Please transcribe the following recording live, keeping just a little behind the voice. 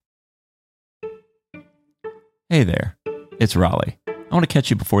Hey there, it's Raleigh. I want to catch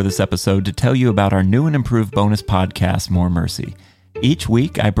you before this episode to tell you about our new and improved bonus podcast, More Mercy. Each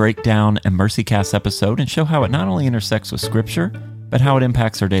week, I break down a MercyCast episode and show how it not only intersects with Scripture, but how it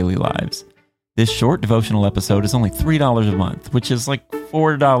impacts our daily lives. This short devotional episode is only $3 a month, which is like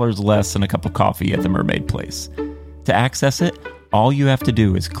 $4 less than a cup of coffee at the Mermaid Place. To access it, all you have to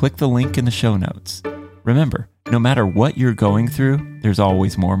do is click the link in the show notes. Remember, no matter what you're going through, there's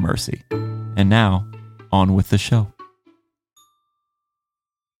always more mercy. And now, on with the show.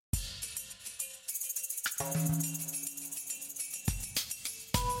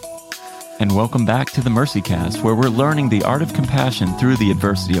 And welcome back to the MercyCast, where we're learning the art of compassion through the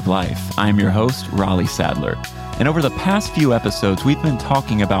adversity of life. I'm your host, Raleigh Sadler. And over the past few episodes, we've been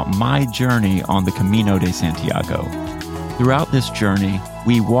talking about my journey on the Camino de Santiago. Throughout this journey,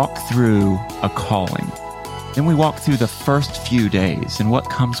 we walk through a calling. Then we walk through the first few days and what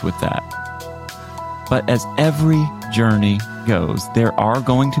comes with that. But as every journey goes, there are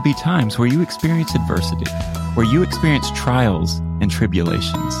going to be times where you experience adversity, where you experience trials and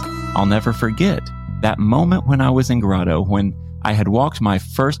tribulations. I'll never forget that moment when I was in Grotto, when I had walked my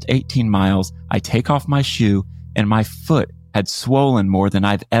first 18 miles, I take off my shoe and my foot had swollen more than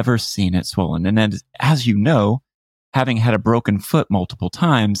I've ever seen it swollen. And as you know, having had a broken foot multiple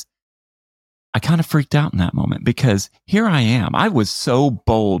times, I kind of freaked out in that moment because here I am. I was so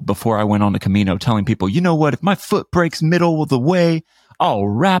bold before I went on the Camino telling people, you know what, if my foot breaks middle of the way, I'll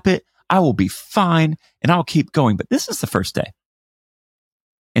wrap it, I will be fine, and I'll keep going. But this is the first day.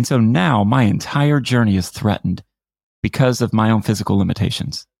 And so now my entire journey is threatened because of my own physical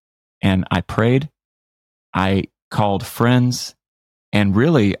limitations. And I prayed, I called friends, and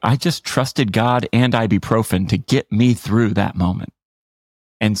really I just trusted God and ibuprofen to get me through that moment.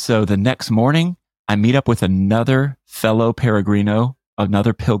 And so the next morning, I meet up with another fellow peregrino,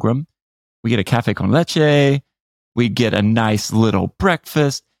 another pilgrim. We get a cafe con leche, we get a nice little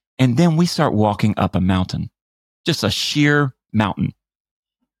breakfast, and then we start walking up a mountain, just a sheer mountain.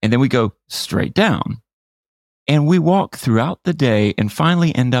 And then we go straight down. And we walk throughout the day and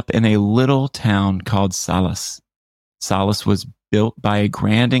finally end up in a little town called Salas. Salas was built by a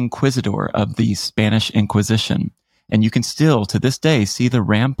grand inquisitor of the Spanish Inquisition. And you can still, to this day, see the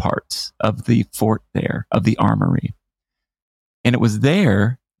ramparts of the fort there, of the armory. And it was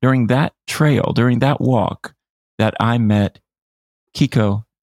there, during that trail, during that walk, that I met Kiko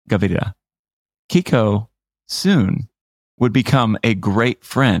Gavira. Kiko soon would become a great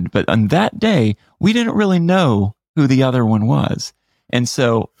friend. But on that day, we didn't really know who the other one was. And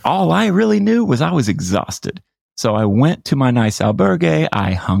so all I really knew was I was exhausted. So I went to my nice albergue,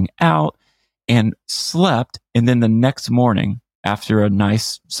 I hung out and slept. And then the next morning, after a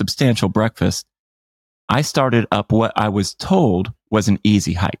nice substantial breakfast, I started up what I was told was an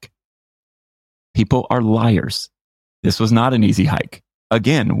easy hike. People are liars. This was not an easy hike.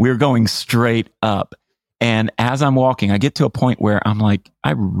 Again, we're going straight up. And as I'm walking, I get to a point where I'm like,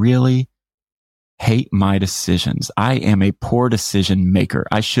 I really hate my decisions. I am a poor decision maker.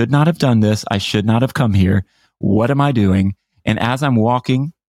 I should not have done this. I should not have come here. What am I doing? And as I'm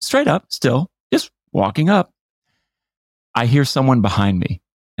walking straight up, still just walking up, I hear someone behind me.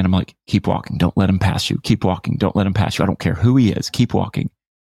 And I'm like, keep walking. Don't let him pass you. Keep walking. Don't let him pass you. I don't care who he is. Keep walking.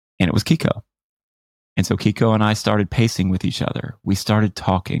 And it was Kiko. And so Kiko and I started pacing with each other. We started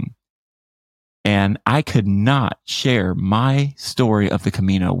talking. And I could not share my story of the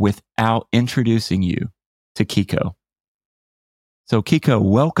Camino without introducing you to Kiko. So Kiko,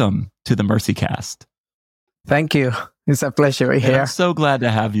 welcome to the MercyCast. Thank you. It's a pleasure here. I'm so glad to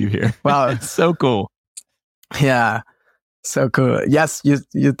have you here. Wow. It's so cool. Yeah. So cool. Yes,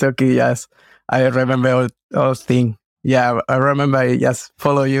 you took it. Yes. I remember all things. Yeah. I remember, yes,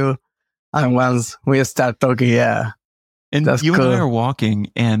 follow you. And once we start talking, yeah. And that's you cool. and I are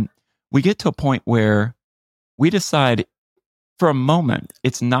walking and we get to a point where we decide for a moment,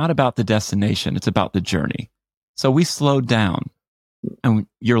 it's not about the destination. It's about the journey. So we slowed down and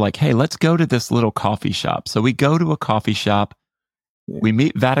you're like, hey, let's go to this little coffee shop. So we go to a coffee shop. Yeah. We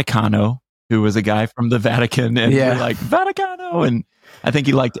meet Vaticano, who was a guy from the Vatican. And we're like, Vaticano. And I think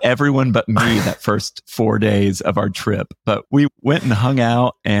he liked everyone but me that first 4 days of our trip. But we went and hung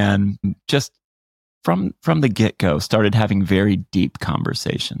out and just from the get-go started having very deep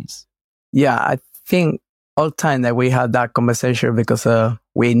conversations. Yeah, I think all time that we had that conversation because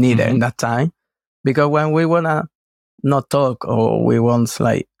we needed in that time. Because when we want to not talk or we want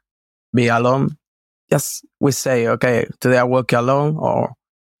like be alone, just we say, okay, today I walk alone or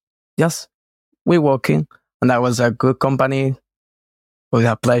just we walking. And that was a good company with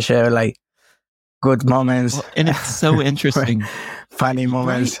a pleasure, like good moments. Well, and it's so interesting. Funny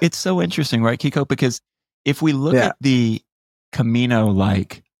moments. Right? It's so interesting, right, Kiko? Because if we look at the Camino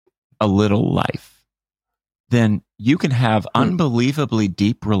like a little life, then you can have unbelievably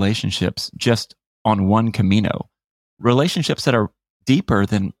deep relationships just on one Camino. Relationships that are deeper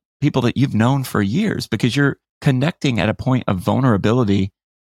than people that you've known for years, because you're connecting at a point of vulnerability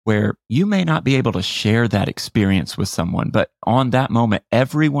where you may not be able to share that experience with someone. But on that moment,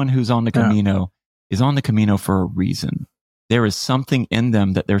 everyone who's on the Camino is on the Camino for a reason. There is something in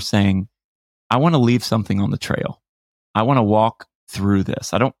them that they're saying, I want to leave something on the trail. I want to walk through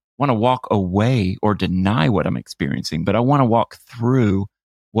this. I don't want to walk away or deny what I'm experiencing, but I want to walk through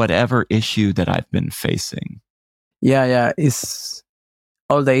whatever issue that I've been facing. Yeah. It's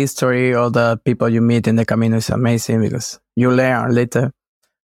all the history, all the people you meet in the Camino is amazing because you learn later.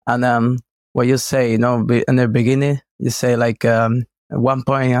 And what you say, in the beginning, you say like, at one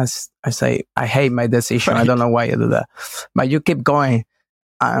point I say, I hate my decision. Right. I don't know why I do that. But you keep going.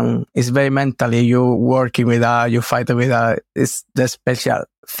 And it's very mentally, you working with that, you fight with that. It's the special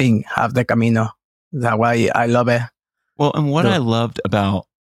thing of the Camino. That's why I love it. Well, and what I loved about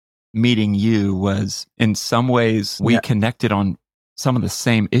meeting you was in some ways we connected on some of the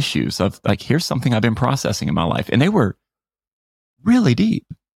same issues of like, here's something I've been processing in my life. And they were really deep.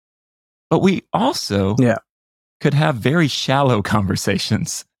 But we also could have very shallow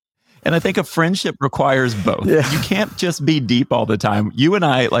conversations. And I think a friendship requires both. Yeah. You can't just be deep all the time. You and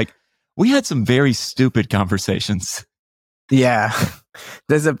I, we had some very stupid conversations. Yeah.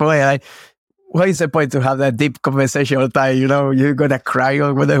 There's a point. Like, what is the point to have that deep conversation all the time? You're going to cry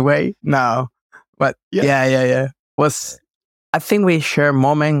over the way? No. But yeah. I think we share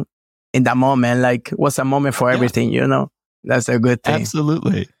moment in that moment. Like, was a moment for everything, That's a good thing.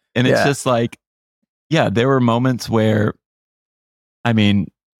 Absolutely. And it's just like, there were moments where,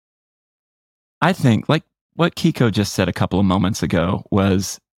 I think like what Kiko just said a couple of moments ago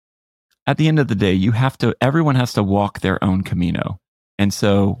was at the end of the day, everyone has to walk their own Camino. And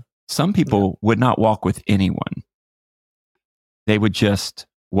so some people would not walk with anyone. They would just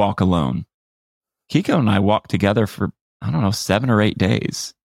walk alone. Kiko and I walked together for, 7 or 8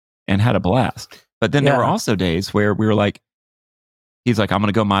 days and had a blast. But then there were also days where we were like, he's like, I'm going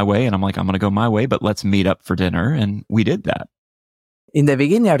to go my way. And I'm like, I'm going to go my way, but let's meet up for dinner. And we did that. In the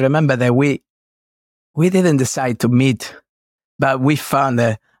beginning, I remember that we didn't decide to meet, but we found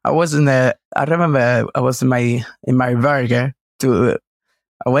I remember I was in my burger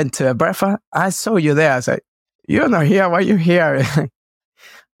I went to a breakfast. I saw you there. I said, you're not here. Why are you here?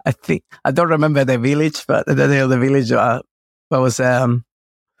 I don't remember the village, but the name of the village was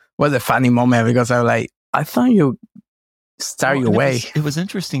a funny moment because I was like, I thought you your way. It was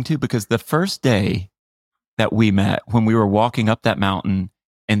interesting too, because the first day that we met, when we were walking up that mountain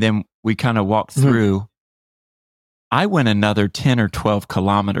and then we kind of walked through, I went another 10 or 12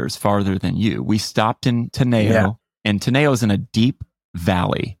 kilometers farther than you. We stopped in Teneo, and Teneo is in a deep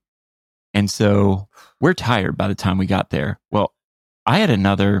valley. And so we're tired by the time we got there. Well, I had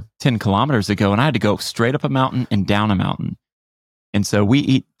another 10 kilometers to go, and I had to go straight up a mountain and down a mountain. And so we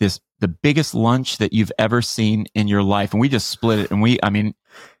eat the biggest lunch that you've ever seen in your life. And we just split it. And we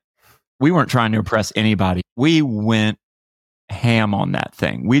weren't trying to impress anybody. We went ham on that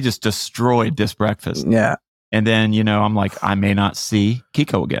thing. We just destroyed this breakfast. Yeah. And then, I'm like, I may not see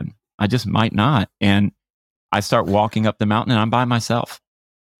Kiko again. I just might not. And I start walking up the mountain and I'm by myself.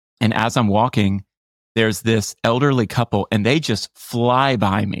 And as I'm walking, there's this elderly couple and they just fly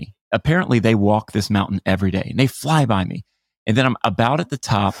by me. Apparently they walk this mountain every day and they fly by me. And then I'm about at the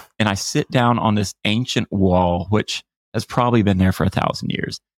top and I sit down on this ancient wall, which has probably been there for 1,000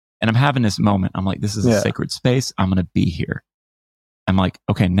 years. And I'm having this moment. I'm like, this is a sacred space. I'm going to be here. I'm like,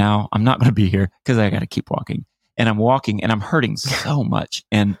 okay, now I'm not going to be here because I got to keep walking. And I'm walking and I'm hurting so much.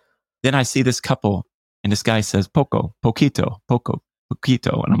 And then I see this couple and this guy says, poquito.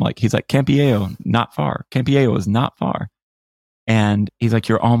 And I'm like, he's like, Campeao, not far. Campeao is not far. And he's like,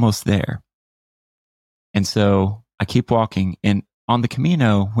 you're almost there. And so I keep walking. And on the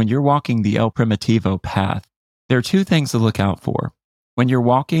Camino, when you're walking the El Primitivo path, there are two things to look out for. When you're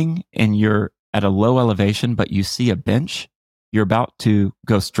walking and you're at a low elevation, but you see a bench, you're about to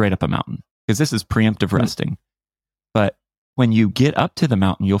go straight up a mountain because this is preemptive resting. But when you get up to the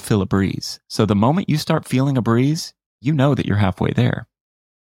mountain, you'll feel a breeze. So the moment you start feeling a breeze, you know that you're halfway there.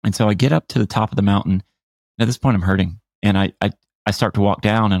 And so I get up to the top of the mountain. And at this point, I'm hurting. And I start to walk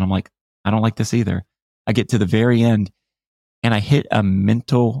down and I'm like, I don't like this either. I get to the very end and I hit a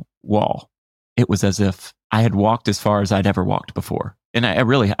mental wall. It was as if I had walked as far as I'd ever walked before. And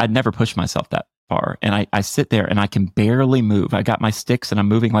I'd never pushed myself that far. And I sit there and I can barely move. I got my sticks and I'm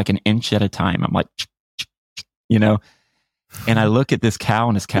moving like an inch at a time. I'm like, And I look at this cow,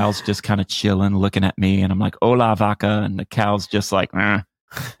 and this cow's just kind of chilling, looking at me. And I'm like, hola, vaca. And the cow's just like, "Meh."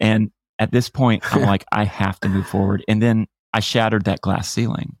 And at this point, I'm like, I have to move forward. And then I shattered that glass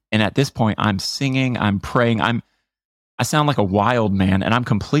ceiling. And at this point, I'm singing, I'm praying. I sound like a wild man, and I'm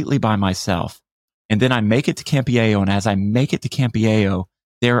completely by myself. And then I make it to Campeao. And as I make it to Campeao,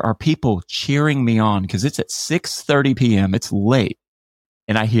 there are people cheering me on because it's at 6:30 p.m. It's late.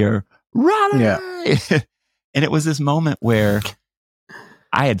 And I hear, Raleigh! Yeah. And it was this moment where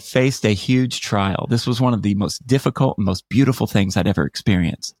I had faced a huge trial. This was one of the most difficult and most beautiful things I'd ever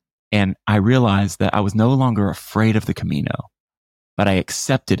experienced. And I realized that I was no longer afraid of the Camino, but I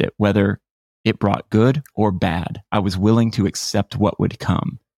accepted it, whether it brought good or bad. I was willing to accept what would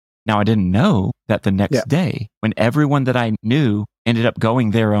come. Now, I didn't know that the next day, when everyone that I knew ended up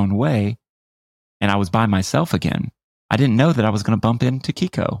going their own way, and I was by myself again, I didn't know that I was going to bump into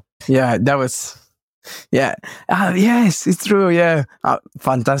Kiko. Yeah, that was... Yeah. Yes, it's true. Yeah.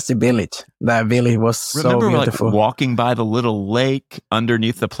 Fantastic village. That village was so beautiful. Like walking by the little lake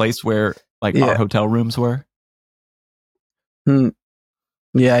underneath the place where our hotel rooms were.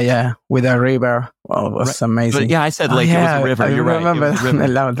 Yeah. With a river. Oh, it was amazing. But yeah, I said lake. It was a river. You're right. It was a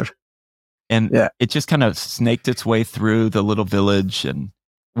river. And it just kind of snaked its way through the little village. And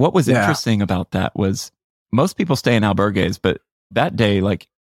what was interesting about that was most people stay in albergues, but that day,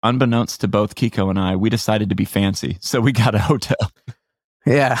 unbeknownst to both Kiko and I, we decided to be fancy. So we got a hotel.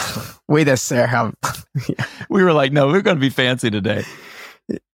 Yeah. We just We were like, no, we're going to be fancy today.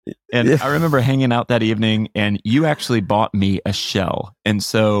 And I remember hanging out that evening, and you actually bought me a shell. And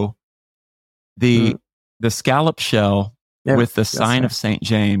so the scallop shell with the sign of St.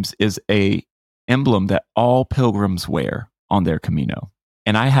 James is a emblem that all pilgrims wear on their Camino.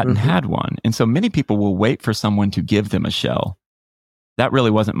 And I hadn't had one. And so many people will wait for someone to give them a shell. That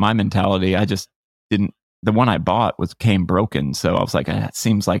really wasn't my mentality. I just didn't. The one I bought came broken, so I was like, that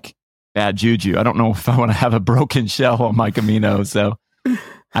seems like bad juju. I don't know if I want to have a broken shell on my Camino. So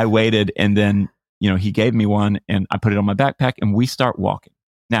I waited, and then he gave me one, and I put it on my backpack, and we start walking.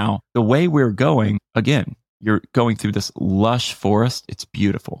 Now, the way we're going, again, you're going through this lush forest. It's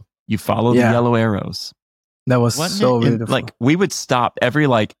beautiful. You follow the yellow arrows. That was so beautiful. And, we would stop every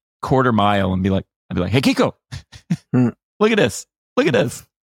quarter mile and I'd be like, hey, Kiko, look at this. Look at this.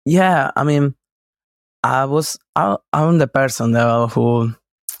 Yeah, I mean, I'm the person who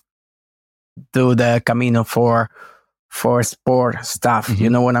do the Camino for sport stuff. You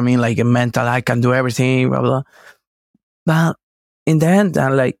know what I mean? Like mental, I can do everything, blah, blah. But in the end,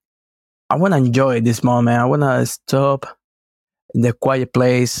 I want to enjoy this moment. I want to stop in the quiet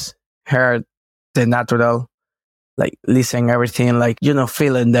place, hear the natural, listen everything,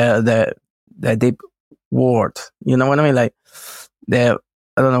 feeling the deep word. You know what I mean? I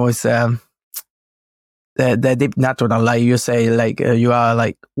don't know, it's the deep natural, like you say, you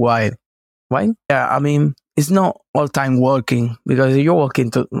are wild. Why? Yeah, I mean, it's not all time walking, because if you're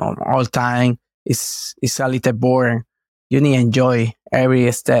walking to all time, it's a little boring. You need to enjoy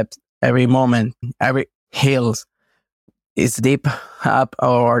every step, every moment, every hills. It's deep up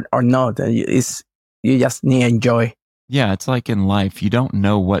or not. You just need to enjoy. Yeah, it's like in life, you don't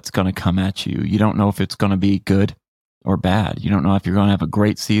know what's going to come at you. You don't know if it's going to be good or bad. You don't know if you're going to have a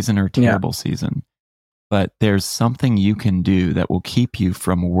great season or a terrible season. But there's something you can do that will keep you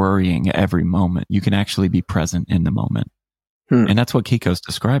from worrying every moment. You can actually be present in the moment. And that's what Kiko's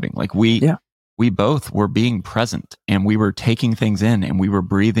describing. We both were being present, and we were taking things in, and we were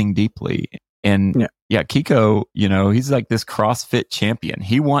breathing deeply. And Kiko, he's like this CrossFit champion.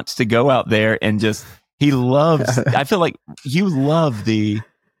 He wants to go out there and he loves, I feel like you love the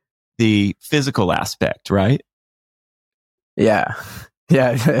physical aspect, right? Yeah.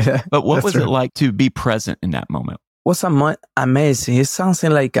 But what was it like to be present in that moment? It was amazing. It's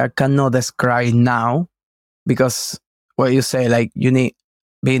something I cannot describe now, because what you say, you need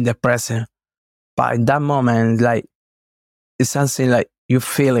be in the present. But in that moment, it's something you're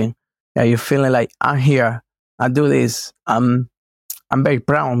feeling. Yeah, you're feeling I'm here. I do this. I'm very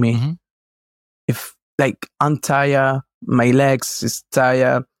proud of me. If I'm tired, my legs is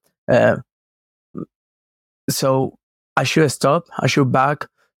tired. So I should stop. I should back.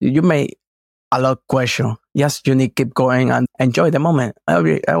 You may a lot of question. Yes, you need to keep going and enjoy the moment. I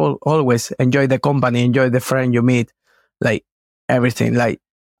will always enjoy the company, enjoy the friend you meet, everything.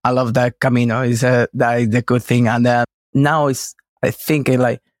 I love that Camino. That is the good thing. And now I think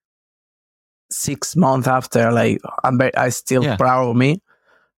 6 months after, I still proud of me,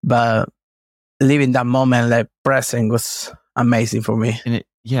 but living that moment, present, was amazing for me.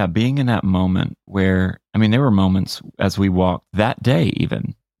 And being in that moment where, there were moments as we walked that day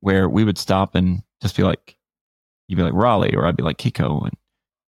even where we would stop and just be like, you'd be like, Raleigh, or I'd be like, Kiko, and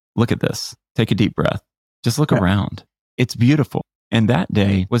look at this. Take a deep breath. Just look around. It's beautiful. And that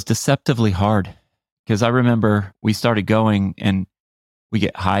day was deceptively hard because I remember we started going and we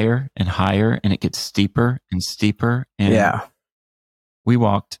get higher and higher and it gets steeper and steeper. And we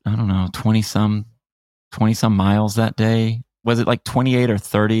walked, I don't know, 20 some miles that day. Was it like 28 or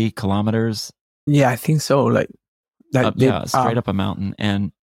 30 kilometers? Yeah, I think so. Like that. Straight up a mountain.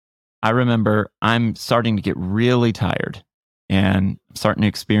 And I remember I'm starting to get really tired and starting to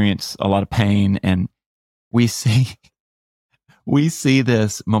experience a lot of pain. And we see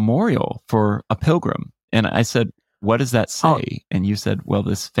this memorial for a pilgrim. And I said, what does that say? Oh. And you said, well,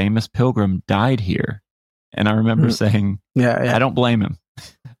 this famous pilgrim died here. And I remember saying, I don't blame him.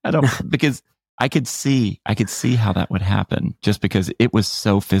 I don't, because I could see how that would happen just because it was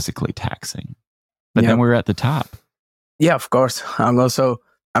so physically taxing. But then we were at the top. Yeah, of course. And also,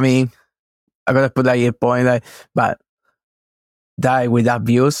 I mean, I gotta put that in point, but die without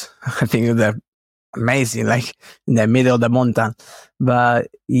views, I think they're amazing, like in the middle of the mountain. But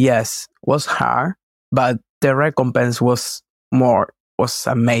yes, was hard, but the recompense was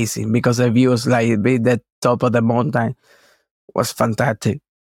amazing because the views, like be the top of the mountain, was fantastic.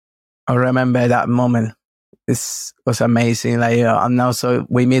 I remember that moment. This was amazing. Like, and also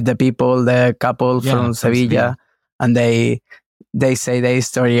we meet the couple from Sevilla, and they say their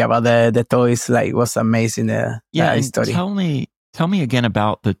story about the toys. Like, it was amazing. The story. Tell me again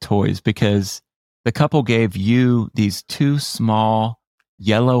about the toys, because the couple gave you these two small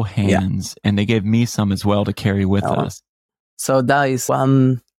yellow hands, and they gave me some as well to carry with us. So that is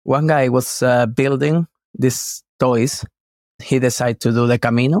one guy was building these toys. He decided to do the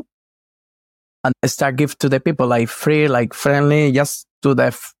Camino and start give to the people, like free, like friendly, just to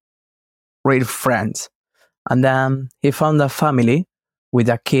the real friends. And then he found a family with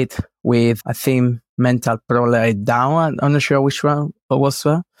a kid with, I think, mental problem, like Down. I'm not sure which one it was,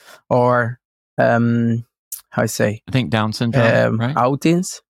 or how I say? I think Down syndrome, right?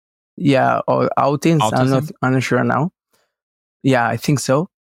 Autism. Yeah, or autism. I'm not sure now. Yeah, I think so.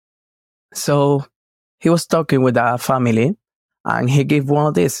 So he was talking with a family, and he gave one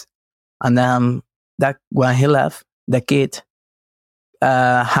of these. And then that when he left, the kid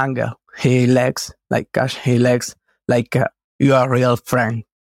hung his legs, like catch his legs, like you are a real friend.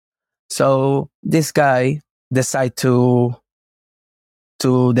 So this guy decided to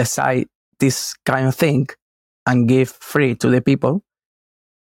decide this kind of thing and give free to the people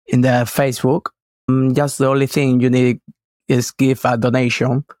in the Facebook. Just the only thing you need is give a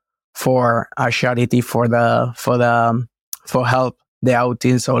donation for a charity for help the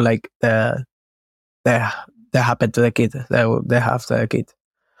autism, or like the happen to the kid, they have the kid.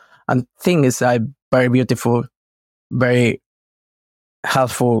 And thing is a very beautiful, very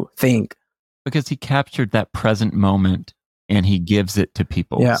helpful thing. Because he captured that present moment and he gives it to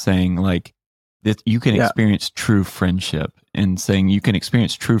people, saying like, this, you can experience true friendship, and saying you can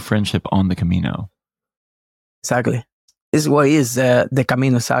experience true friendship on the Camino. Exactly. This is what is the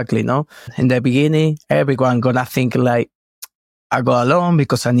Camino, exactly, no? In the beginning, everyone gonna think like, I go alone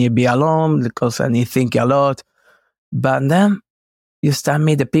because I need to be alone, because I need to think a lot. But then you start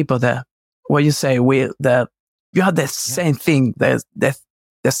meet the people that, what you say, you have the same thing, the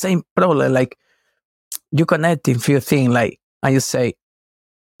same problem, like you connect in few things, like, and you say,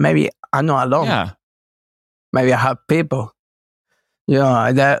 maybe I'm not alone. Yeah. Maybe I have people. You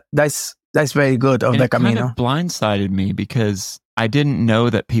know, that's very good of the Camino. It kind of blindsided me because I didn't know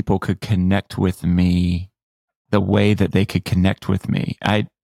that people could connect with me the way that they could connect with me.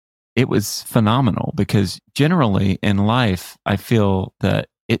 It was phenomenal because generally in life, I feel that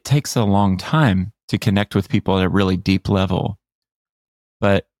it takes a long time to connect with people at a really deep level.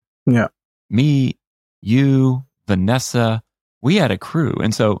 But me, you, Vanessa, we had a crew.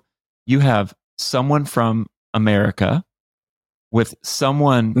 And so you have someone from America with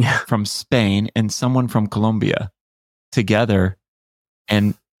someone from Spain and someone from Colombia together.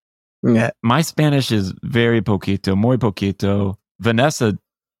 And my Spanish is very poquito, muy poquito. Vanessa,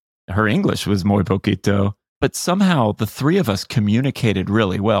 her English was muy poquito. But somehow the three of us communicated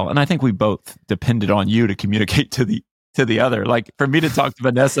really well. And I think we both depended on you to communicate to the other. Like for me to talk to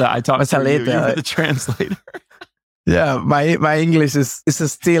Vanessa, I talked to you were the translator. Yeah, my English is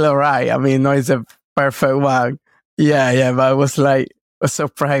still all right. I mean, no, it's a perfect one. Yeah, but I was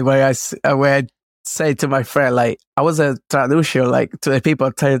surprised when I say to my friend, like, I was a traducer, like, to the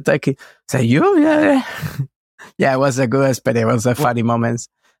people taking, say, you? Yeah. Yeah, it was a good experience. It was a funny moments.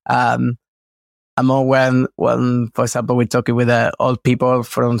 And more when, for example, we're talking with the old people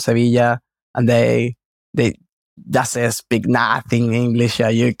from Sevilla, and they just speak nothing English.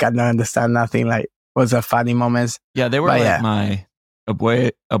 You cannot understand nothing. Like, was a funny moments. Yeah, they were But like my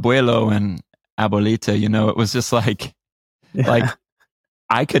abuelo and abuelita, you know, it was just like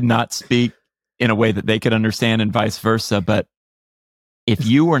I could not speak in a way that they could understand and vice versa. But if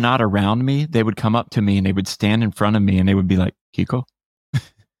you were not around me, they would come up to me and they would stand in front of me and they would be like, Kiko?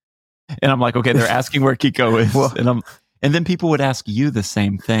 And I'm like, okay, they're asking where Kiko is. Well, and then people would ask you the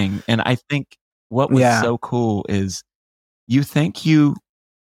same thing. And I think what was so cool is you think you're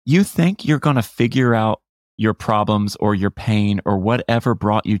going to figure out your problems or your pain or whatever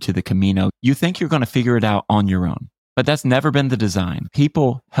brought you to the Camino. You think you're going to figure it out on your own, but that's never been the design.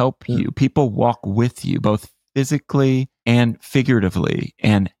 People help you. People walk with you, both physically and figuratively,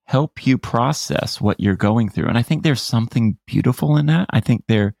 and help you process what you're going through. And I think there's something beautiful in that. I think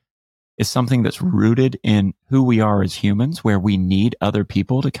there is something that's rooted in who we are as humans, where we need other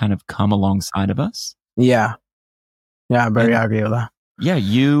people to kind of come alongside of us. Yeah. Yeah, very agree with that. Yeah,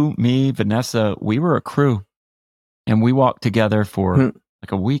 you, me, Vanessa, we were a crew and we walked together for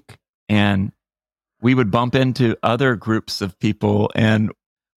like a week, and we would bump into other groups of people and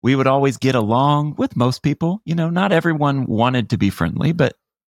we would always get along with most people. You know, not everyone wanted to be friendly, but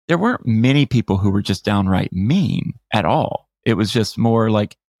there weren't many people who were just downright mean at all. It was just more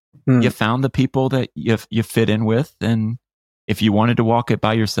like you found the people that you fit in with. And if you wanted to walk it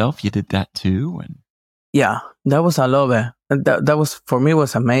by yourself, you did that too. And yeah, that was, I love it. That was, for me,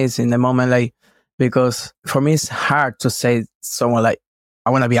 was amazing. The moment, like, because for me, it's hard to say someone like, I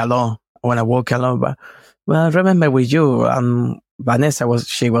want to be alone. I want to walk alone. But well, I remember with you, Vanessa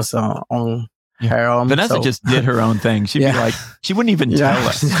she was on her own. Vanessa just did her own thing. She'd be like, she wouldn't even tell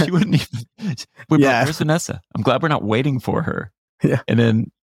us. She wouldn't even. We'd be like, where's Vanessa? I'm glad we're not waiting for her. Yeah. And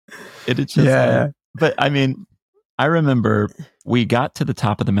then it's just but I mean, I remember we got to the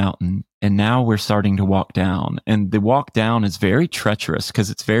top of the mountain and now we're starting to walk down. And the walk down is very treacherous because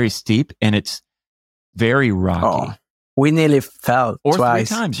it's very steep and it's very rocky. Oh. We nearly fell twice.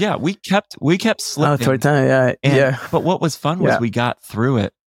 3 times. Yeah, we kept slipping. 3 times. Yeah. But what was fun was we got through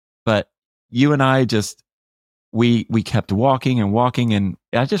it. But you and I just we kept walking, and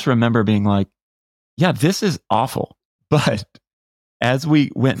I just remember being like, "Yeah, this is awful." But as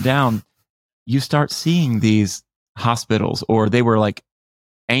we went down, you start seeing these hospitals, or they were like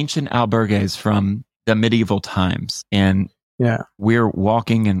ancient albergues from the medieval times, and we're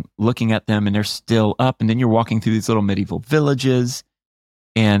walking and looking at them and they're still up. And then you're walking through these little medieval villages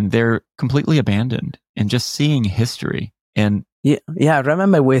and they're completely abandoned, and just seeing history. And I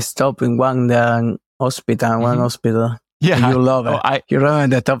remember we stopped in one hospital. Yeah. You love it. You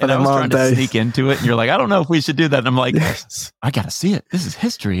run at the top of the mountain. I was trying to sneak into it and you're like, I don't know if we should do that. And I'm like, I got to see it. This is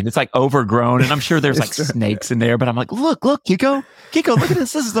history. And it's like overgrown. And I'm sure there's like snakes in there, but I'm like, look, Kiko, look at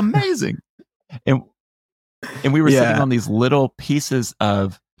this. This is amazing. And we were sitting on these little pieces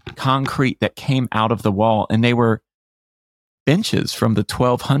of concrete that came out of the wall, and they were benches from the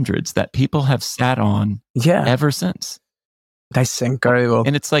 1200s that people have sat on ever since. That's incredible.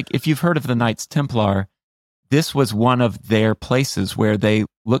 And it's like, if you've heard of the Knights Templar, this was one of their places where they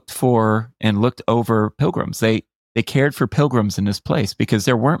looked for and looked over pilgrims. They cared for pilgrims in this place because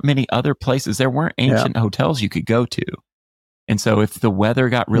there weren't many other places. There weren't ancient hotels you could go to. And so if the weather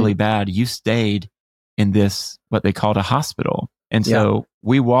got really bad, you stayed in this, what they called a hospital. And so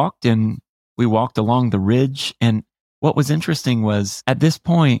we walked along the ridge. And what was interesting was, at this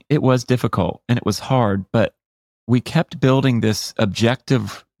point, it was difficult and it was hard, but we kept building this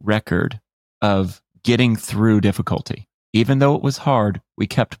objective record of getting through difficulty. Even though it was hard, we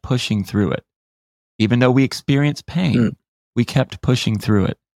kept pushing through it. Even though we experienced pain, we kept pushing through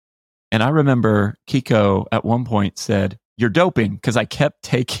it. And I remember Kiko at one point said, "You're doping," because I kept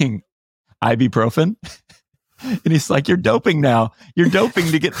taking ibuprofen. And he's like, "You're doping now. You're doping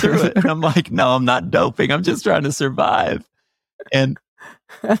to get through it." And I'm like, "No, I'm not doping. I'm just trying to survive." And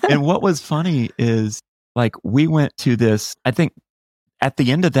what was funny is, like, we went to this, I think at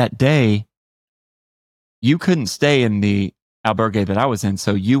the end of that day, you couldn't stay in the albergue that I was in.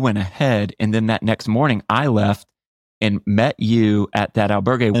 So you went ahead. And then that next morning I left and met you at that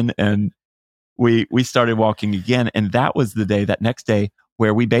albergue. And we started walking again. And that was the day, that next day,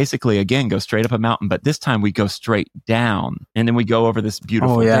 where we basically, again, go straight up a mountain, but this time we go straight down. And then we go over this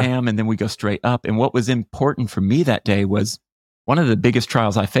beautiful dam, and then we go straight up. And what was important for me that day was, one of the biggest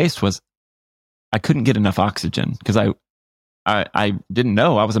trials I faced was I couldn't get enough oxygen because I didn't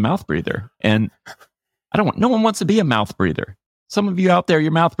know I was a mouth breather. And no one wants to be a mouth breather. Some of you out there,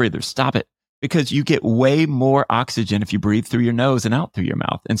 you're mouth breathers. Stop it. Because you get way more oxygen if you breathe through your nose and out through your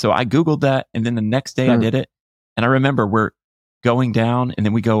mouth. And so I Googled that. And then the next day I did it. And I remember we're going down and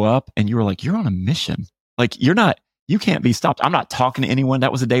then we go up, and you were like, "You're on a mission. Like, you you can't be stopped. I'm not talking to anyone.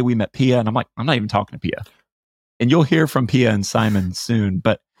 That was the day we met Pia. And I'm like, I'm not even talking to Pia. And you'll hear from Pia and Simon soon.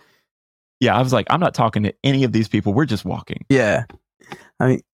 But yeah, I was like, I'm not talking to any of these people. We're just walking. Yeah. I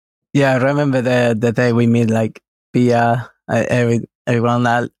mean, yeah, I remember the day we meet like Pia,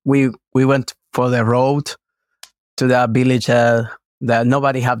 everyone. We went for the road to the village that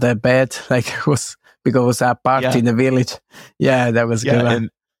nobody had their bed. Like it was because it was a party in the village. Yeah, that was good. And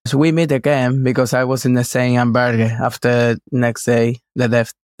so we meet again because I was in the same albergue after next day, the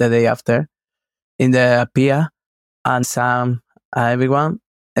day after, in the Pia and Sam, everyone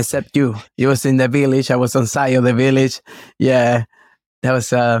except you. You was in the village. I was on side of the village. Yeah, that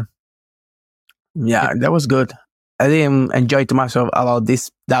was that was good. I didn't enjoy too much about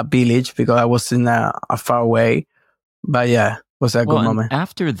that village because I was in a far away. But yeah, it was a good moment.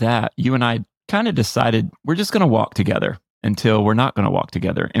 After that, you and I kind of decided we're just going to walk together until we're not going to walk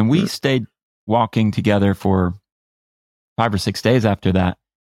together. And we stayed walking together for 5 or 6 days after that.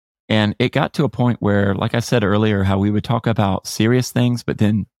 And it got to a point where, like I said earlier, how we would talk about serious things, but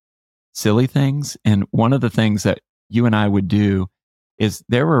then silly things. And one of the things that you and I would do is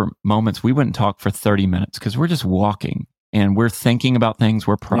there were moments we wouldn't talk for 30 minutes because we're just walking and we're thinking about things,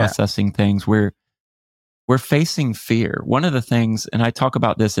 we're processing things, we're facing fear. One of the things, and I talk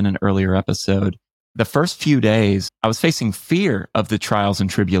about this in an earlier episode, the first few days, I was facing fear of the trials and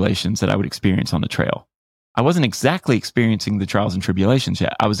tribulations that I would experience on the trail. I wasn't exactly experiencing the trials and tribulations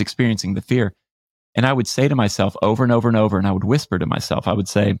yet. I was experiencing the fear. And I would say to myself over and over and over, and I would whisper to myself, I would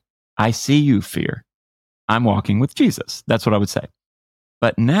say, I see you, fear. I'm walking with Jesus. That's what I would say.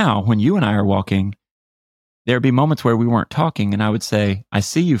 But now, when you and I are walking, there'd be moments where we weren't talking, and I would say, I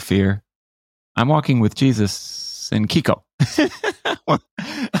see you, fear. I'm walking with Jesus and Kiko.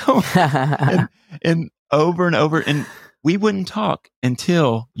 and over and over. And we wouldn't talk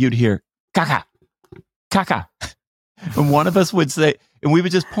until you'd hear, Kaka, Kaka. And one of us would say, and we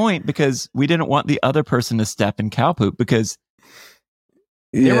would just point because we didn't want the other person to step in cow poop because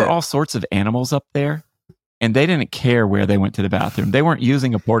there were all sorts of animals up there. And they didn't care where they went to the bathroom. They weren't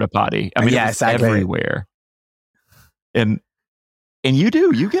using a porta potty. I mean, it was everywhere. And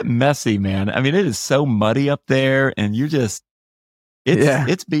you get messy, man. I mean, it is so muddy up there and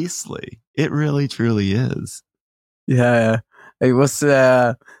it's beastly. It really, truly is. Yeah. It was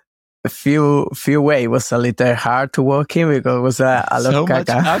a few way. It was a little hard to walk in because it was a lot of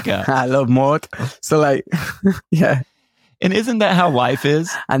caca. A lot more. So like, yeah. And isn't that how life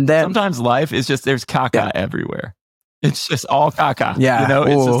is? And then sometimes life is just, there's caca everywhere. It's just all caca. Yeah. You know,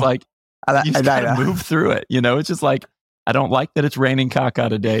 it's just like, you just gotta move through it. You know, it's just like, I don't like that it's raining caca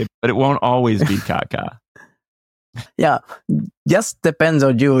today, but it won't always be caca. Yeah. Just depends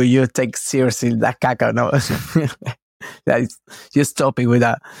on you. You take seriously that caca. No, you stop it with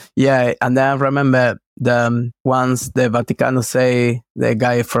that. Yeah. And then I remember once the Vaticano say, the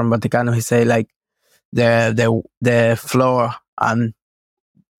guy from Vaticano, he say like, the floor and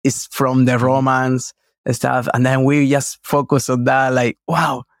it's from the Romans and stuff, and then we just focus on that, like,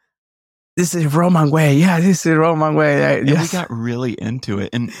 wow, this is Roman way. Yeah, this is Roman way. And we got really into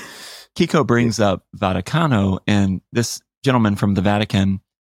it. And Kiko brings up Vaticano, and this gentleman from the Vatican,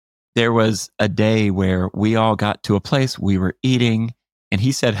 there was a day where we all got to a place, we were eating, and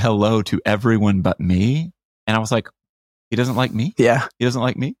he said hello to everyone but me. And I was like, he doesn't like me? Yeah. He doesn't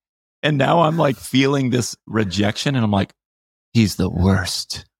like me? And now I'm like feeling this rejection and I'm like, he's the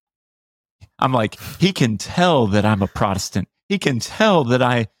worst. I'm like, he can tell that I'm a Protestant. He can tell that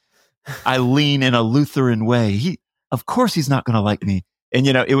I lean in a Lutheran way. Of course he's not going to like me. And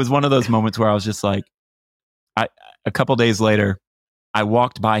you know, it was one of those moments where I was just like, a couple days later, I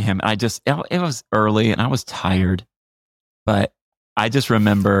walked by him and it was early and I was tired, but I just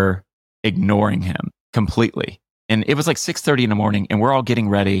remember ignoring him completely. And it was like 6:30 in the morning and we're all getting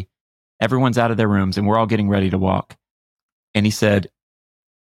ready. Everyone's out of their rooms and we're all getting ready to walk. And he said,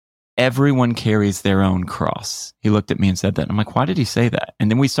 everyone carries their own cross. He looked at me and said that. And I'm like, why did he say that?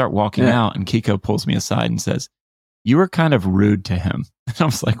 And then we start walking out and Kiko pulls me aside and says, you were kind of rude to him. And I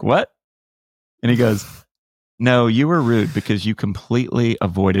was like, what? And he goes, no, you were rude because you completely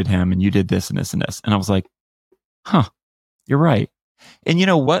avoided him and you did this and this and this. And I was like, huh, you're right. And you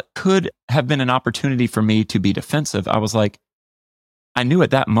know what could have been an opportunity for me to be defensive? I was like, I knew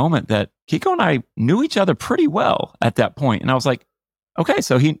at that moment that Kiko and I knew each other pretty well at that point. And I was like, okay,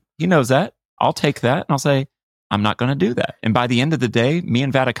 so he knows that. I'll take that. And I'll say, I'm not going to do that. And by the end of the day, me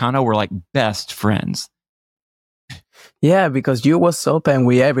and Vaticano were like best friends. Yeah, because you was open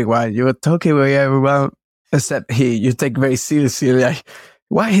with everyone. You were talking with everyone except he. You take very seriously. Like,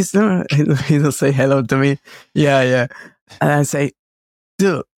 why he don't say hello to me? Yeah. And I say,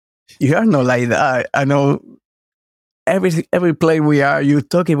 dude, you are not like that. I know every place we are, you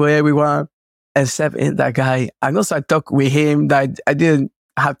talking with everyone except that guy. And also I talked with him that I didn't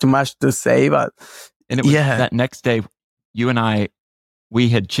have too much to say, but and it was that next day, you and I, we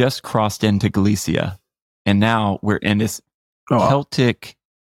had just crossed into Galicia, and now we're in this Celtic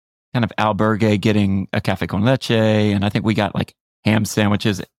kind of albergue getting a cafe con leche, and I think we got like ham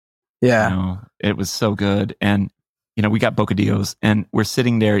sandwiches. Yeah. You know, it was so good. And, you know, we got bocadillos, and we're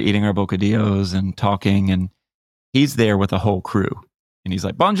sitting there eating our bocadillos and talking, and he's there with a whole crew. And he's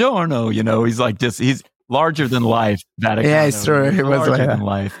like, buongiorno, you know, he's like this, he's larger than life. Vaticano, yeah, it's true. He was larger than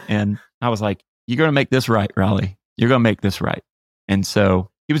life. And I was like, you're going to make this right, Raleigh. You're going to make this right. And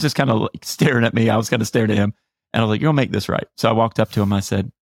so he was just kind of like staring at me. I was kind of staring at him, and I was like, you're going to make this right. So I walked up to him. I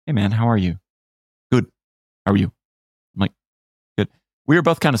said, hey man, how are you? Good. How are you? I'm like, good. We were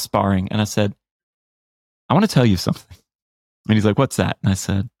both kind of sparring, and I said, I want to tell you something. And he's like, what's that? And I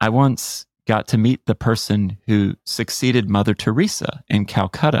said, I once got to meet the person who succeeded Mother Teresa in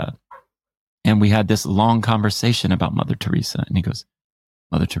Calcutta. And we had this long conversation about Mother Teresa. And he goes,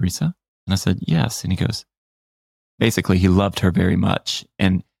 Mother Teresa? And I said, yes. And he goes, basically, he loved her very much.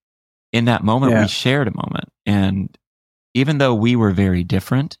 And in that moment, we shared a moment. And even though we were very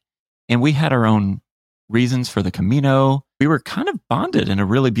different and we had our own reasons for the Camino, we were kind of bonded in a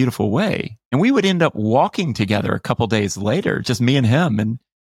really beautiful way. And we would end up walking together a couple days later, just me and him. And,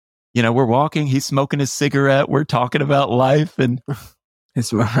 you know, we're walking, he's smoking his cigarette, we're talking about life. And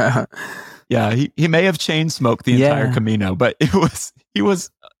yeah, he may have chain smoked the entire Camino, but he was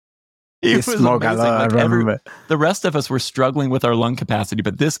amazing. Like the rest of us were struggling with our lung capacity,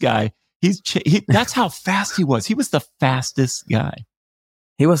 but this guy, that's how fast he was. He was the fastest guy.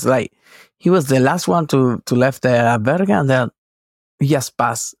 He was the last one to left the albergue, and then he just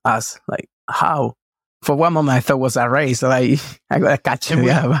passed us. Like, how? For one moment, I thought it was a race. Like, I gotta catch him.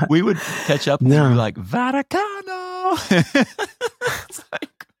 We would catch up and we'd be like, Vaticano!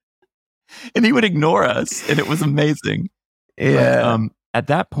 And he would ignore us, and it was amazing. Yeah. But, at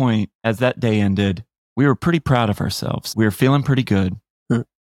that point, as that day ended, we were pretty proud of ourselves. We were feeling pretty good.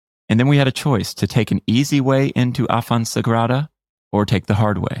 And then we had a choice to take an easy way into Afan Sagrada or take the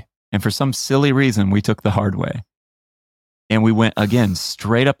hard way. And for some silly reason, we took the hard way. And we went, again,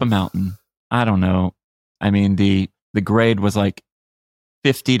 straight up a mountain. I don't know. I mean, the grade was like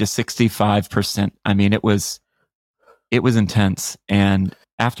 50 to 65%. I mean, it was intense. And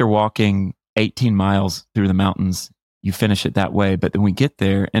after walking 18 miles through the mountains, you finish it that way. But then we get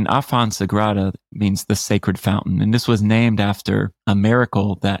there, and Afan Sagrada means the sacred fountain. And this was named after a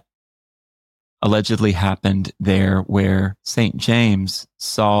miracle that allegedly happened there, where St. James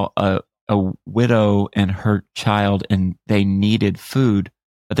saw a widow and her child, and they needed food,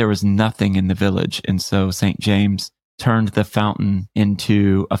 but there was nothing in the village. And so St. James turned the fountain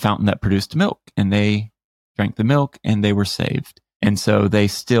into a fountain that produced milk, and they drank the milk and they were saved. And so they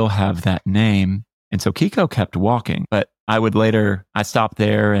still have that name. And so Kiko kept walking, but I stopped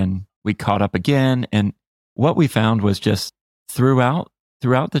there and we caught up again. And what we found was just throughout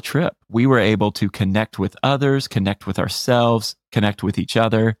the trip, we were able to connect with others, connect with ourselves, connect with each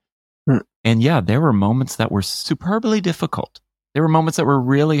other. And yeah, there were moments that were superbly difficult. There were moments that were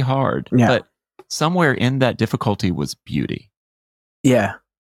really hard, but somewhere in that difficulty was beauty. Yeah,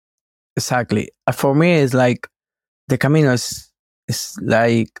 exactly. For me, it's like the Camino is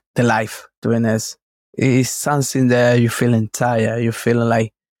like the life, to be honest. It's something that you feel tired. You feel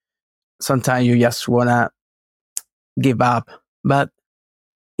like sometimes you just want to give up. But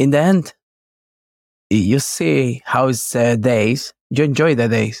in the end, you see how it's days. You enjoy the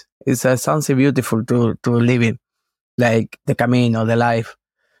days. It's something beautiful to live in. Like the Camino, the life.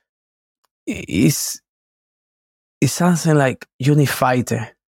 It's something like unified,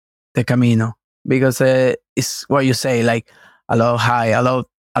 the Camino. Because it's what you say, like a lot high, a lot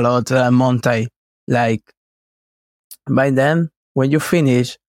mountain. Like, by then, when you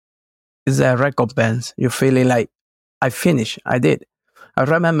finish, it's a recompense. You're feeling like, I finished, I did. I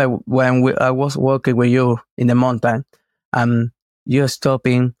remember when I was walking with you in the mountain, you stop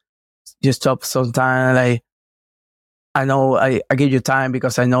sometime, like, I know I give you time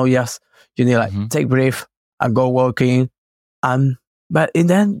because I know, yes, you need like take breath and go walking. But in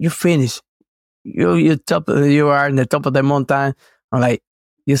the end, you finish. You are in the top of the mountain, and like,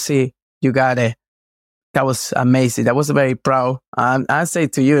 you see, you got it. That was amazing. That was very proud. I say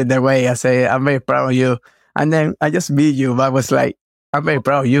to you in the way, I say, I'm very proud of you. And then I just meet you, but I was like, I'm very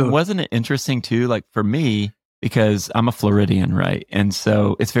proud of you. Wasn't it interesting too? Like for me, because I'm a Floridian, right? And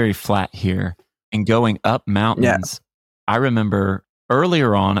so it's very flat here. And going up mountains, I remember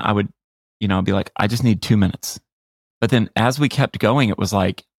earlier on, I would, I'd be like, I just need 2 minutes. But then as we kept going, it was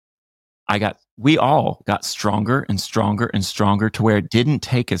like, I got we all got stronger and stronger and stronger to where it didn't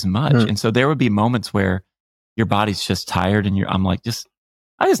take as much. And so there would be moments where your body's just tired and I'm like,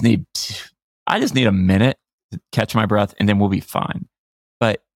 I just need a minute to catch my breath and then we'll be fine.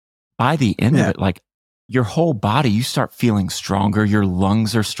 But by the end of it, like your whole body, you start feeling stronger. Your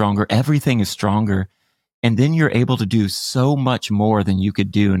lungs are stronger. Everything is stronger. And then you're able to do so much more than you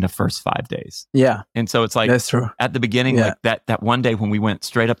could do in the first 5 days. Yeah. And so it's like, that's true. At the beginning, like that one day when we went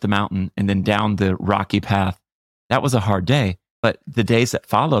straight up the mountain and then down the rocky path, that was a hard day. But the days that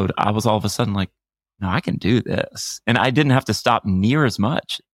followed, I was all of a sudden like, no, I can do this. And I didn't have to stop near as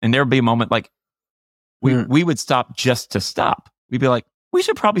much. And there would be a moment like we would stop just to stop. We'd be like, we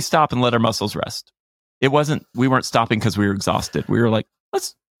should probably stop and let our muscles rest. We weren't stopping because we were exhausted. We were like,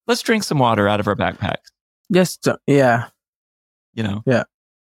 let's drink some water out of our backpacks. Let's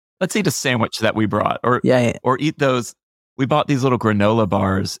eat a sandwich that we brought or eat those. We bought these little granola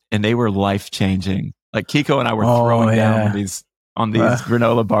bars and they were life-changing. Like Kiko and I were throwing down on these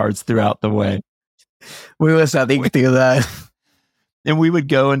granola bars throughout the way. We was addicted to that. And we would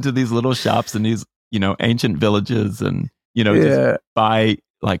go into these little shops in these, ancient villages and, just buy,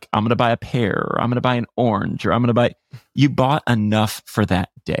 like, I'm going to buy a pear or I'm going to buy an orange or you bought enough for that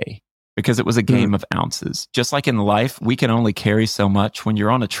day. Because it was a game of ounces. Just like in life, we can only carry so much. When you're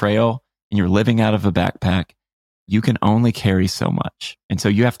on a trail and you're living out of a backpack, you can only carry so much. And so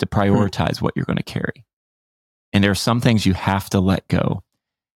you have to prioritize what you're going to carry. And there are some things you have to let go.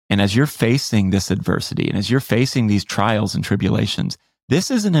 And as you're facing this adversity and as you're facing these trials and tribulations,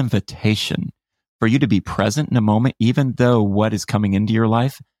 this is an invitation for you to be present in a moment, even though what is coming into your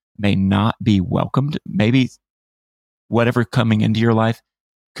life may not be welcomed. Maybe whatever coming into your life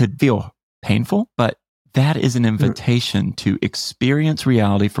could feel painful, but that is an invitation to experience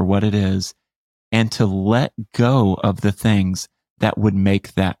reality for what it is and to let go of the things that would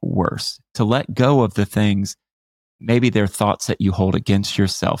make that worse. To let go of the things, maybe they're thoughts that you hold against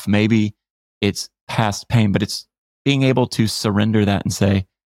yourself. Maybe it's past pain, but it's being able to surrender that and say,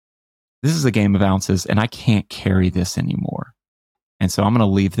 this is a game of ounces and I can't carry this anymore. And so I'm going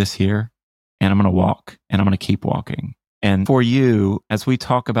to leave this here and I'm going to walk and I'm going to keep walking. And for you, as we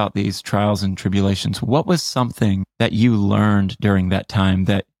talk about these trials and tribulations, what was something that you learned during that time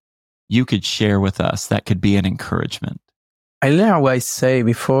that you could share with us that could be an encouragement? I learned what I say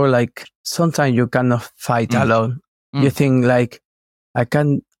before, like sometimes you cannot fight alone. You think like, I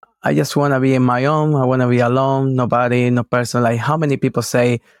just want to be in my own. I want to be alone. Nobody, no person. Like how many people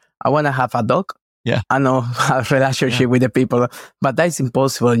say, I want to have a dog. Yeah. I know a relationship with the people, but that's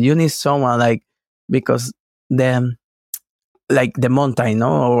impossible. You need someone because the mountain,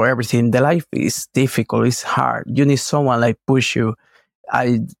 no, or everything. The life is difficult. It's hard. You need someone like push you.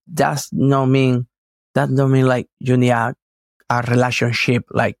 That don't mean like you need a relationship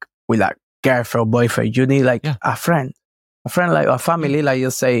like with a girlfriend, boyfriend. You need like a friend like a family. Like you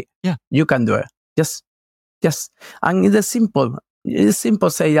say, you can do it. Just, and it's simple.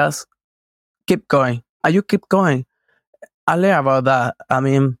 Say just keep going, and you keep going. I learned about that. I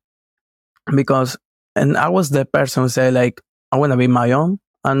mean, and I was the person who say like, I want to be my own.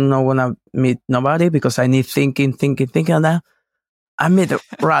 I don't want to meet nobody because I need thinking. And that I met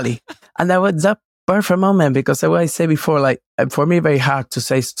Raleigh. And that was that perfect moment because what I said before, like for me, very hard to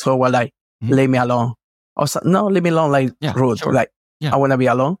say someone like, leave me alone. Or no, leave me alone, like rude. Sure. Like, I want to be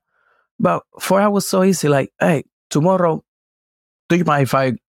alone. But for her, it was so easy. Like, hey, tomorrow, do you mind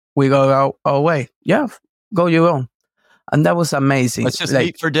if we go away? Yeah, go you on. And that was amazing. Let's just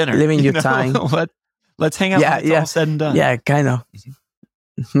meet for dinner. Living your time. Let's hang out when it's all said and done. Yeah, kind of.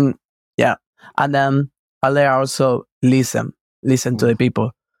 Yeah. And then I learn also listen to the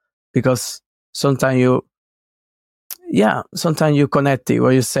people because sometimes you connect to what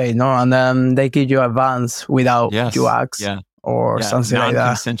you say, no? And then they give you advice without you ask or something like that.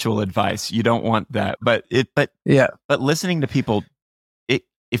 Non-consensual advice. You don't want that. But listening to people,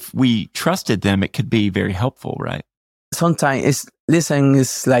 if we trusted them, it could be very helpful, right? Sometimes listening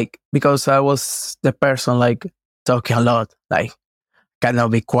is like, because I was the person like talking a lot, like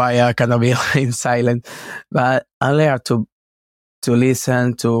cannot be quiet, cannot be silent, but I learned to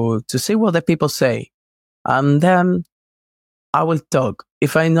listen, to see what the people say. And then I will talk.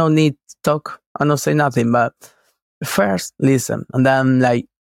 If I no need to talk, I don't say nothing, but first listen. And then like,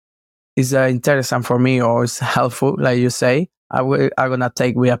 is interesting for me or it's helpful, like you say, I'm going to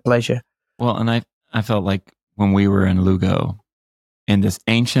take with a pleasure. Well, and I felt like when we were in Lugo, in this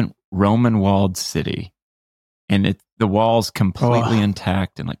ancient Roman walled city, and the walls completely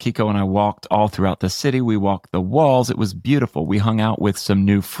intact. And like Kiko and I walked all throughout the city. We walked the walls. It was beautiful. We hung out with some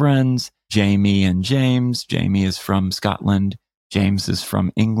new friends, Jamie and James. Jamie is from Scotland. James is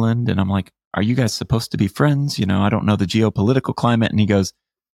from England. And I'm like, are you guys supposed to be friends? I don't know the geopolitical climate. And he goes,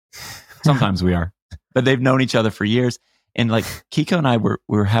 sometimes we are, but they've known each other for years. And like Kiko and I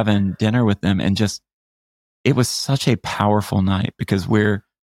were having dinner with them, and it was such a powerful night because we're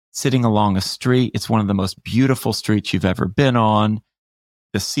sitting along a street. It's one of the most beautiful streets you've ever been on.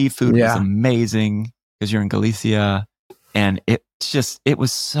 The seafood was amazing because you're in Galicia, and it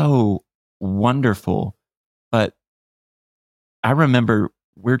was so wonderful. But I remember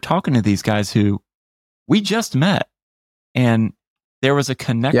we're talking to these guys who we just met, and there was a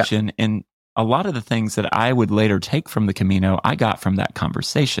connection, and a lot of the things that I would later take from the Camino, I got from that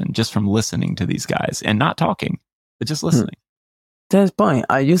conversation, just from listening to these guys and not talking, but just listening. That's the point.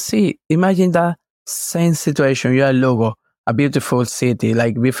 You see, imagine that same situation. You're at Lugo, a beautiful city,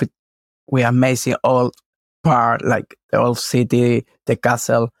 like we amazing old part, like the old city, the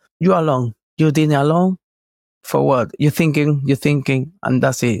castle. You're alone. You dinner alone. For what? You're thinking, and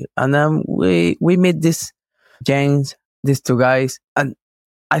that's it. And then we meet these two guys, and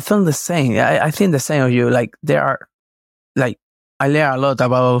I felt the same. I think the same of you. Like they are, like I learn a lot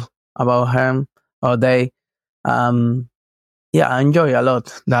about him all day. I enjoy a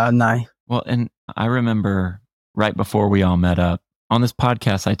lot that night. Well, and I remember right before we all met up on this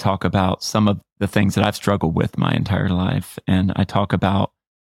podcast, I talk about some of the things that I've struggled with my entire life, and I talk about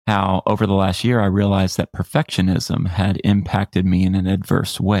how over the last year I realized that perfectionism had impacted me in an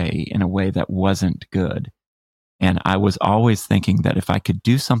adverse way, in a way that wasn't good. And I was always thinking that if I could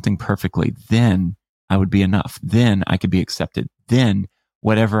do something perfectly, then I would be enough. Then I could be accepted. Then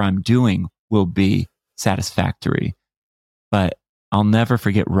whatever I'm doing will be satisfactory. But I'll never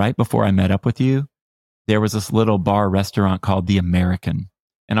forget, right before I met up with you, there was this little bar restaurant called The American.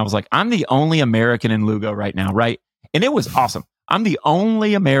 And I was like, I'm the only American in Lugo right now, right? And it was awesome. I'm the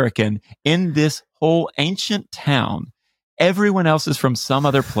only American in this whole ancient town. Everyone else is from some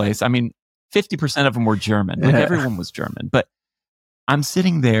other place. I mean, 50% of them were German. Like everyone was German. But I'm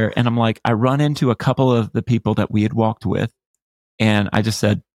sitting there and I'm like, I run into a couple of the people that we had walked with. And I just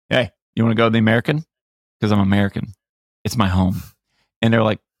said, hey, you want to go to The American? Because I'm American. It's my home. And they're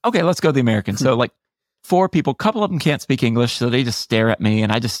like, okay, let's go to The American. So like 4 people, a couple of them can't speak English. So they just stare at me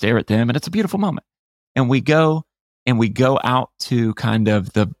and I just stare at them. And it's a beautiful moment. And we go out to kind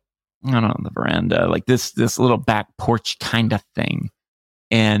of the veranda, like this little back porch kind of thing.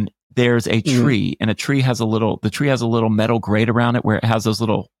 And there's a tree, and the tree has a little metal grate around it where it has those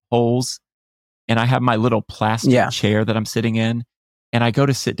little holes. And I have my little plastic chair that I'm sitting in, and I go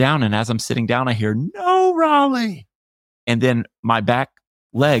to sit down. And as I'm sitting down, I hear, "No, Raleigh." And then my back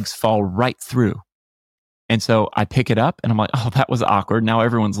legs fall right through. And so I pick it up and I'm like, oh, that was awkward. Now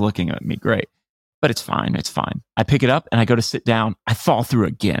everyone's looking at me. Great. But it's fine. It's fine. I pick it up and I go to sit down. I fall through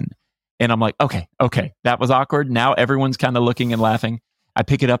again. And I'm like, okay, that was awkward. Now everyone's kind of looking and laughing. I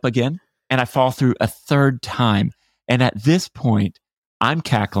pick it up again and I fall through a third time. And at this point, I'm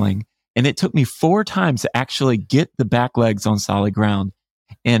cackling. And it took me 4 times to actually get the back legs on solid ground.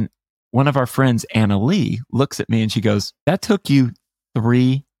 And one of our friends, Anna Lee, looks at me and she goes, that took you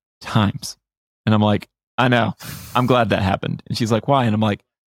 3 times. And I'm like, I know. I'm glad that happened. And she's like, why? And I'm like,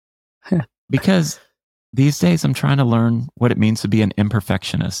 because these days I'm trying to learn what it means to be an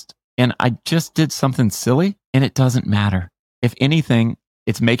imperfectionist. And I just did something silly and it doesn't matter. If anything,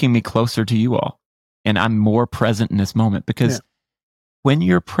 it's making me closer to you all. And I'm more present in this moment because when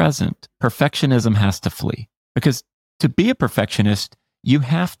you're present, perfectionism has to flee. Because to be a perfectionist, you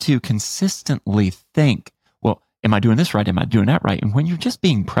have to consistently think, well, am I doing this right? Am I doing that right? And when you're just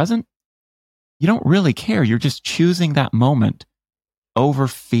being present, you don't really care. You're just choosing that moment over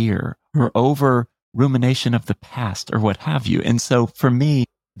fear or over rumination of the past or what have you. And so for me,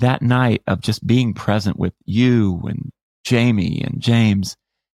 that night of just being present with you and Jamie and James,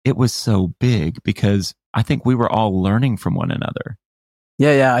 it was so big because I think we were all learning from one another.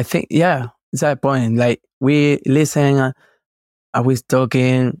 Yeah, I think, it's that point. Like we listen, I was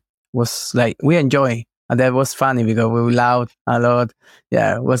talking, was like, we enjoy. And that was funny because we were loud a lot.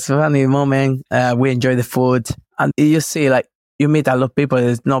 Yeah, it was a funny moment. We enjoy the food. And you see, like, you meet a lot of people.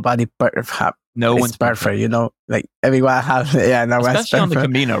 There's nobody perfect. No one's perfect, you know. Like everyone has, no one's perfect. Especially on the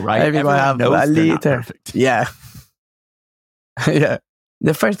Camino, right? Everyone have knows a liter. Yeah, yeah.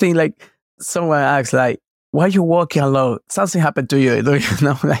 The first thing, like, someone asks, like, why are you walking alone? Something happened to you, do you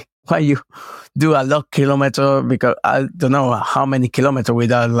know? Like, why you do a lot of kilometers? Because I don't know how many kilometers we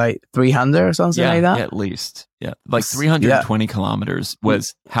done, like 300 or something like that. At least. Yeah. Like 320 kilometers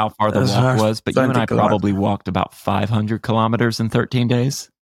was how far the walk was. But you and I probably walked about 500 kilometers in 13 days.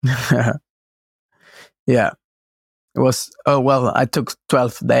 Yeah. It was, I took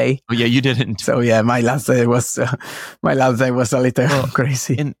 12th day. Oh yeah, you didn't. So yeah, my last day was a little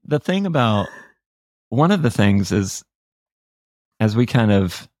crazy. And the thing about, one of the things is, as we kind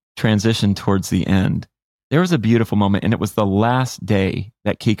of transitioned towards the end, there was a beautiful moment, and it was the last day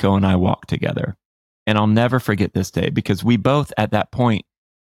that Kiko and I walked together. And I'll never forget this day, because we both, at that point,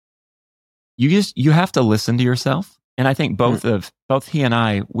 you have to listen to yourself. And I think both he and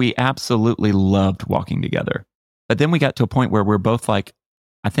I, we absolutely loved walking together. But then we got to a point where we're both like,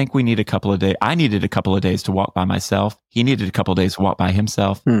 I think we need a couple of days. I needed a couple of days to walk by myself. He needed a couple of days to walk by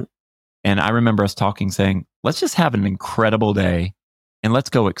himself. And I remember us talking, saying, let's just have an incredible day, and let's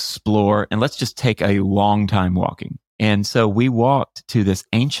go explore, and let's just take a long time walking. And so we walked to this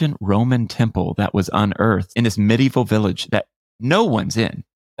ancient Roman temple that was unearthed in this medieval village that no one's in.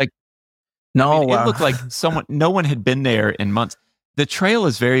 No, it looked like no one had been there in months. The trail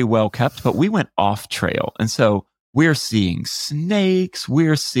is very well kept, but we went off trail. And so we're seeing snakes.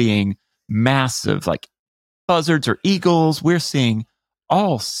 We're seeing massive like buzzards or eagles. We're seeing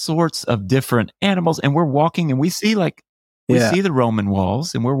all sorts of different animals. And we're walking, and we see see the Roman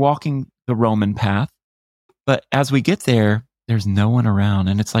walls, and we're walking the Roman path. But as we get there, there's no one around.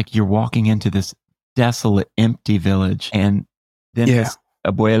 And it's like you're walking into this desolate, empty village. And then this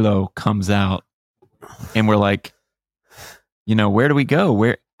abuelo comes out, and we're like, where do we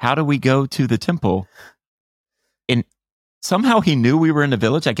go? How do we go to the temple? And somehow he knew we were in the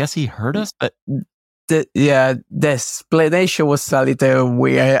village. I guess he heard us, but the explanation was a little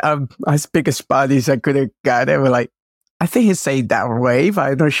weird. I speak Spanish. I couldn't get it. We're like, I think he said that way, but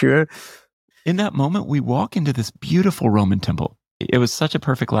I'm not sure. In that moment, we walk into this beautiful Roman temple. It was such a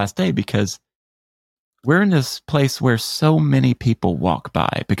perfect last day, because we're in this place where so many people walk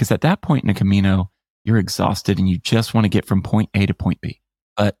by, because at that point in a Camino, you're exhausted and you just want to get from point A to point B.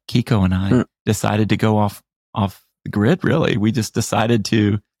 But Kiko and I decided to go off the grid, really. We just decided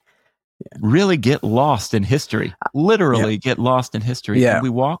to really get lost in history, literally get lost in history. Yeah. And we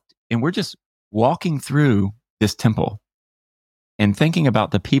walked, and we're just walking through this temple and thinking about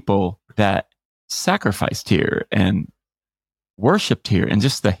the people that sacrificed here and worshipped here, and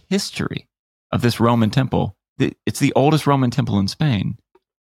just the history of this Roman temple. It's the oldest Roman temple in Spain.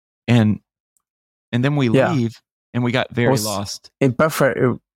 And then we leave, and we got very lost. In perfect.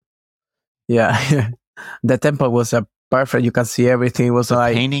 The temple was perfect. You can see everything. It was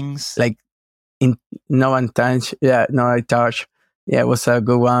like paintings, like in no one touch. Yeah, no I touch. Yeah, it was a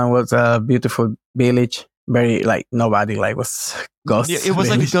good one. It was a beautiful village. Very like nobody was ghost. Yeah, it was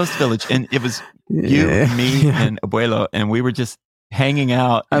like a ghost village, and it was you, me, and Abuelo, and we were just hanging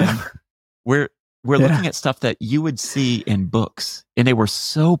out. And we're looking at stuff that you would see in books, and they were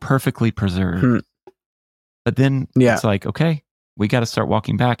so perfectly preserved. But then it's like, okay, we got to start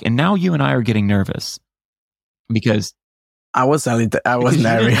walking back. And now you and I are getting nervous, because I was nervous. You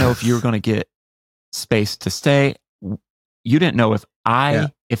didn't know if you were going to get space to stay. You didn't know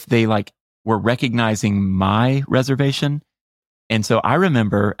if they were recognizing my reservation. And so I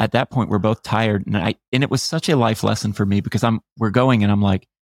remember at that point, we're both tired, and it was such a life lesson for me, because we're going, and I'm like,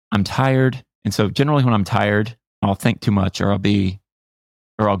 I'm tired. And so generally when I'm tired, I'll think too much, or I'll get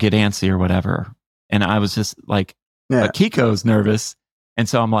antsy or whatever. And I was just like, Kiko's nervous. And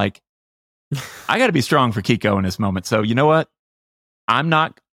so I'm like, I got to be strong for Kiko in this moment. So you know what?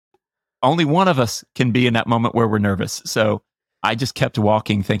 Only one of us can be in that moment where we're nervous. So I just kept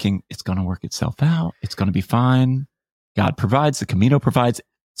walking, thinking it's going to work itself out. It's going to be fine. God provides, the Camino provides.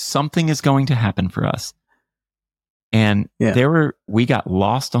 Something is going to happen for us. And we got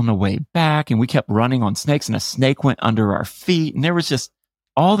lost on the way back, and we kept running on snakes, and a snake went under our feet. And there was just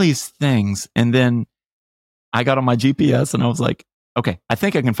all these things. And then I got on my GPS, and I was like, okay, I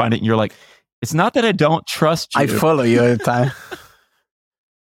think I can find it. And you're like, it's not that I don't trust you. I follow you at the time.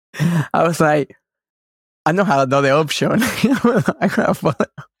 I was like, I know how to know the option. I gotta follow.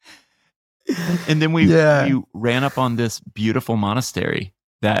 And then we ran up on this beautiful monastery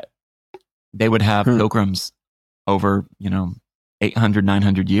that they would have pilgrims over, 800,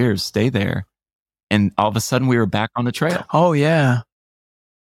 900 years stay there. And all of a sudden we were back on the trail. Oh, yeah.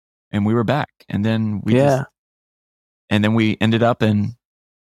 And we were back. And then we ended up in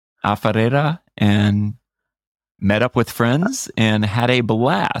Alfarera and met up with friends and had a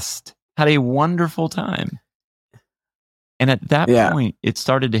blast, had a wonderful time. And at that point, it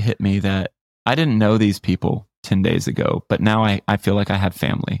started to hit me that I didn't know these people 10 days ago, but now I feel like I have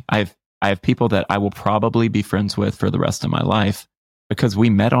family. I have people that I will probably be friends with for the rest of my life, because we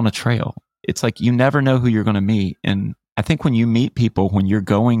met on a trail. It's like you never know who you're going to meet. And I think when you meet people, when you're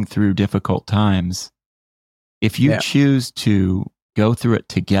going through difficult times, if you choose to go through it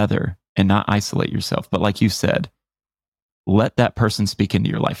together and not isolate yourself, but like you said, let that person speak into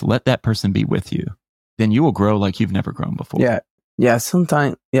your life. Let that person be with you. Then you will grow like you've never grown before. Yeah.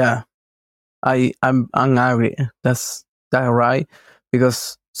 Sometimes, I'm agree. That's right.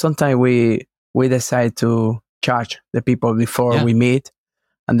 Because sometimes we decide to judge the people before we meet,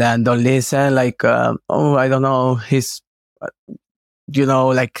 and then don't listen. Like, oh, I don't know. He's,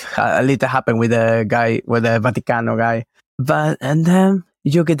 like a little happened with the guy, with the Vaticano guy. And then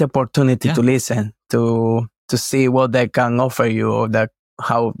you get the opportunity to listen, to see what they can offer you, or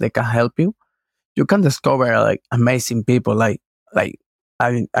how they can help you. You can discover like amazing people. Like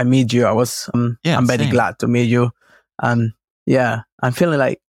I meet you. I was I'm very glad to meet you. I'm feeling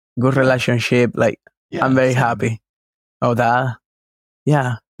like good relationship. Like I'm very happy of that.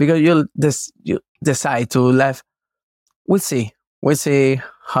 Yeah, because you decide to left. We'll see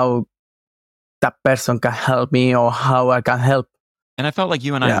how that person can help me or how I can help. And I felt like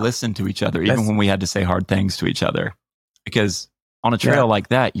you and I listened to each other, even when we had to say hard things to each other. Because on a trail like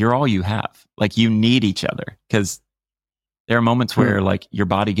that, you're all you have. Like, you need each other, because there are moments where like your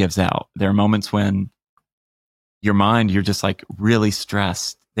body gives out. There are moments when your mind, you're just like really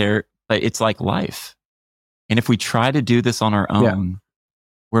stressed. It's like life. And if we try to do this on our own,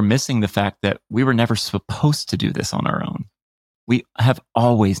 we're missing the fact that we were never supposed to do this on our own. We have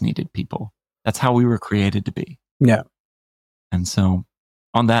always needed people. That's how we were created to be. Yeah. And so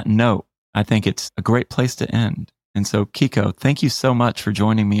on that note, I think it's a great place to end. And so, Kiko, thank you so much for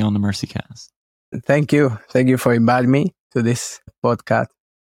joining me on the MercyCast. Thank you. Thank you for inviting me to this podcast.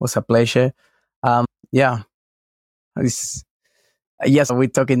 It was a pleasure. Yes, we're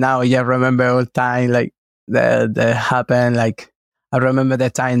talking now. Yeah, remember all the time, like, that happened. Like, I remember the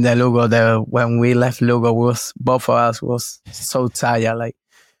time the Lugo, when we left Lugo, both of us was so tired. Like,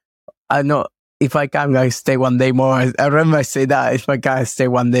 I know if I can, I stay one day more. I remember I say that if I can stay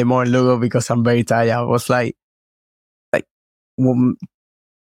one day more in Lugo because I'm very tired. I was like one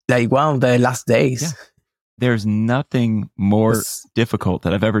of the last days. Yeah. There's nothing more difficult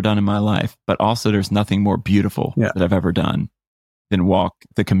that I've ever done in my life, but also there's nothing more beautiful that I've ever done than walk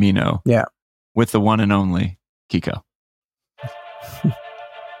the Camino with the one and only Kiko.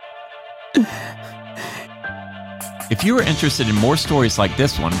 If you are interested in more stories like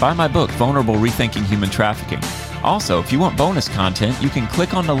this one, buy my book, Vulnerable: Rethinking Human Trafficking. Also, if you want bonus content, you can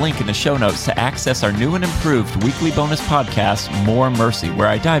click on the link in the show notes to access our new and improved weekly bonus podcast, More Mercy, where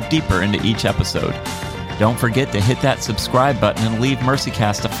I dive deeper into each episode. Don't forget to hit that subscribe button and leave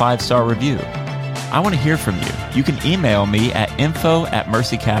MercyCast a 5-star review. I want to hear from you. You can email me at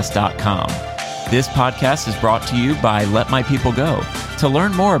info@mercycast.com. This podcast is brought to you by Let My People Go. To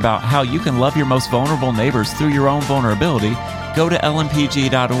learn more about how you can love your most vulnerable neighbors through your own vulnerability, go to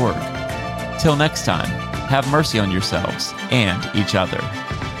lmpg.org. Till next time, have mercy on yourselves and each other.